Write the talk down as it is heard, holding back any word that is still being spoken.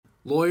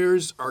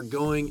Lawyers are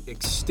going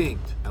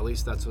extinct. At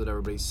least that's what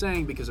everybody's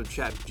saying because of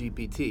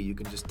ChatGPT. You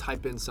can just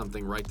type in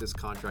something, write this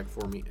contract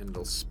for me, and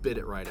it'll spit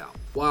it right out.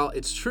 While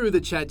it's true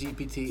that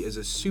ChatGPT is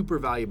a super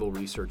valuable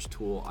research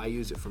tool, I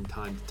use it from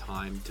time to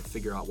time to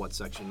figure out what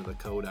section of the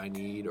code I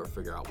need or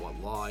figure out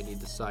what law I need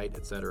to cite,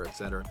 etc.,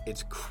 etc.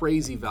 It's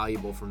crazy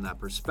valuable from that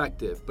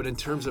perspective. But in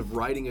terms of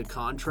writing a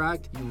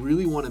contract, you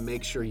really want to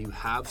make sure you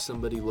have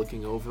somebody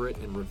looking over it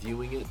and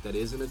reviewing it that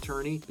is an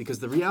attorney, because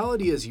the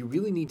reality is you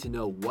really need to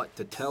know what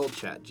to tell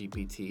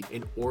ChatGPT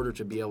in order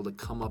to be able to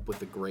come up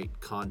with a great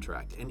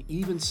contract. And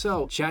even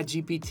so,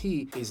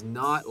 ChatGPT is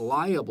not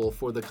liable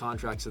for the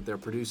contracts that they're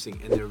producing,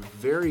 and they're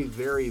very,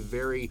 very,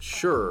 very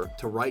sure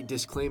to write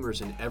disclaimers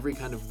in every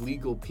kind of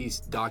legal piece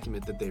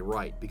document that they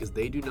write, because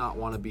they do not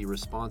want to be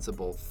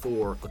responsible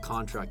for a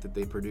contract that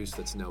they produce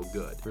that's no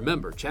good.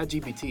 Remember,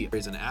 ChatGPT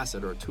is an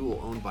asset or a tool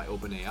owned by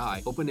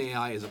OpenAI.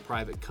 OpenAI is a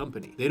private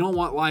company. They don't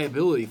want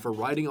liability for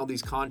writing all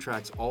these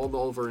contracts all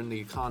over in the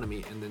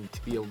economy and then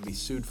to be able to be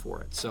sued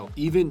for it. So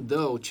even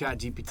though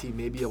ChatGPT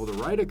may be able to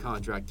write a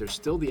contract, there's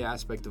still the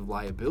aspect of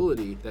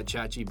liability that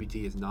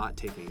ChatGPT is not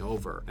taking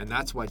over. And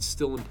that's why it's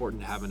still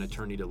important to have an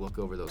attorney to look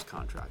over those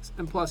contracts.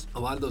 And plus, a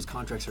lot of those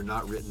contracts are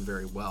not written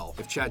very well.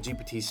 If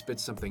ChatGPT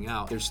spits something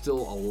out, there's still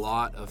a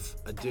lot of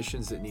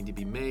additions that need to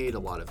be made, a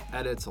lot of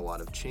edits, a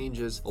lot of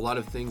changes, a lot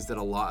of things that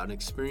an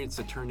experienced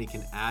attorney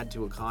can add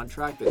to a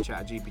contract that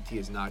ChatGPT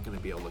is not going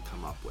to be able to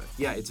come up with.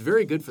 Yeah, it's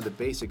very good for the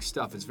basic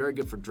stuff. It's very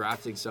good for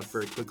drafting stuff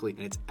very quickly,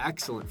 and it's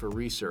excellent for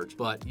research.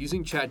 But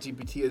using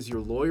ChatGPT as your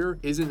lawyer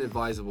isn't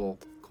advisable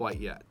quite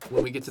yet.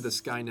 When we get to the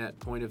Skynet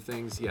point of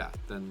things,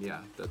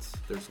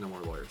 there's no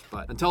more lawyers.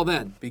 But until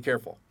then, be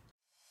careful.